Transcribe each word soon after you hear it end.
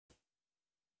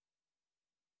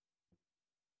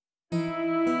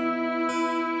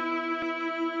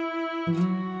An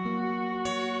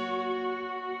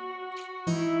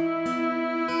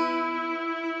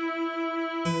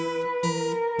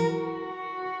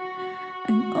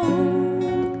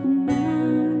old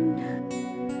man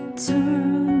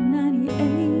turned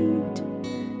 98.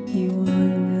 He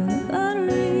won the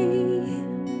lottery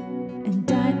and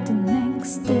died the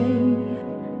next day.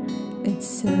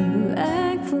 It's a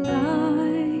black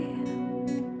fly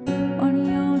on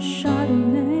your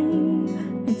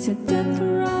Chardonnay. It's a death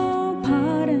row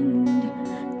pardoned,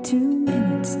 2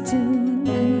 minutes too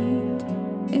late.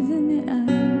 Isn't it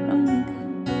ironic?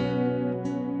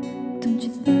 Don't you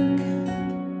think?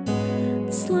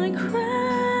 It's like rain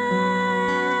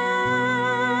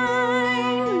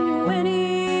on your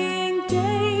wedding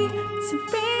day. It's a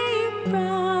free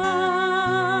ride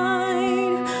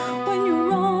when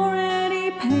you're already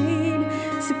paid.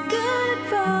 It's a good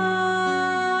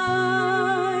advice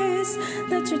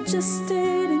that you just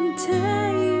didn't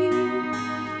take.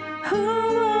 Who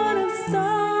would have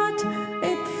thought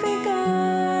it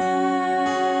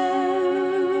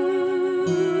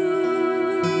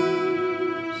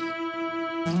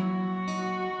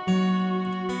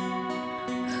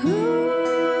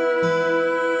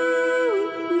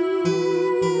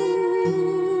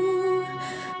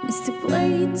Mr.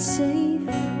 Played safe,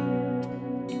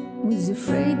 was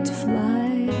afraid to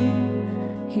fly.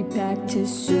 He packed his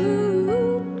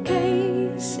suitcase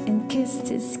and kissed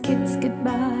his kids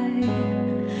goodbye.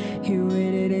 He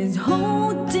waited his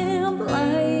whole damn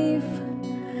life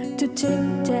to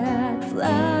take that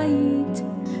flight.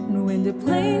 And when the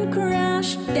plane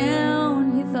crashed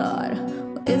down, he thought,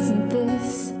 well, isn't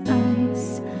this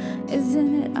nice?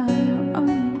 Isn't it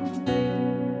ironic?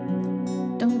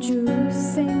 Don't you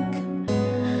think?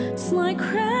 It's like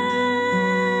rain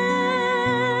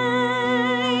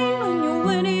on your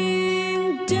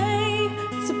wedding day.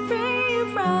 It's a free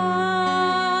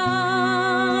ride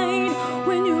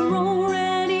when you're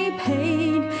already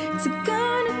paid. It's a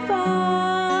good advice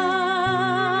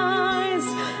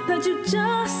that you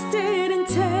just didn't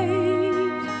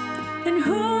take. And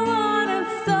who would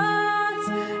have thought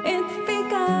it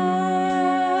figures?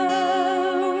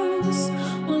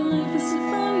 Well, life is a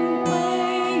funny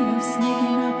way of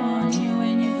sneaking up on you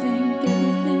when you think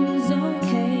everything's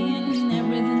okay and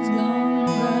everything's going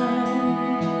right.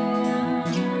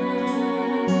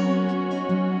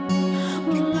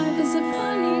 Well, life is a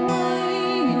funny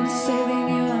way of saving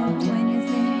you up when you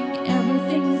think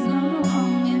everything's gone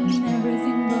wrong and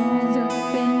everything blows up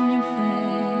in your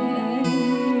face.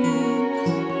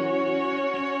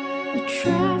 A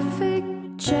traffic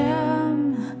jam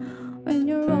when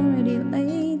you're already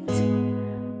late,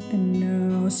 and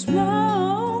no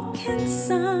smoking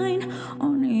sign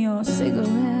on your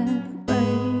cigarette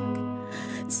break.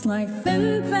 It's like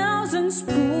 10,000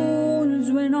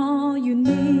 spoons when all you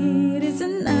need is a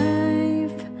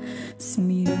knife. It's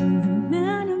meeting the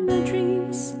man of my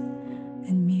dreams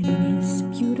and meeting his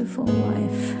beautiful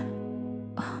wife.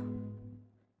 Oh,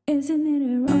 isn't it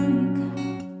ironic?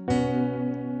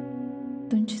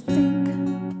 Don't you think?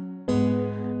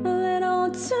 A little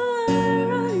too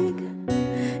ironic.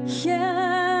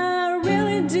 Yeah, I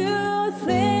really do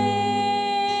think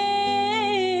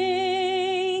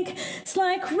it's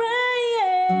like rain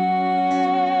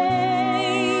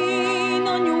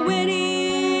on your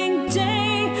wedding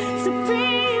day. It's a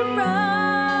free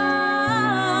ride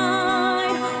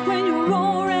when you're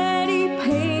already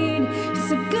paid.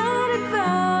 It's a good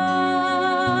advice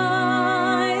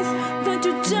that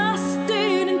you just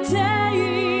didn't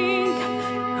take.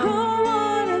 Who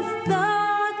would have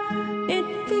thought it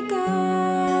figures?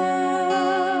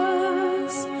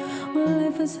 Well,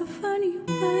 life is a funny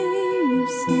way of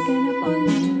sneaking up on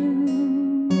you.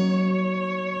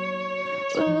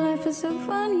 Well, life is a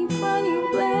funny, funny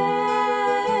way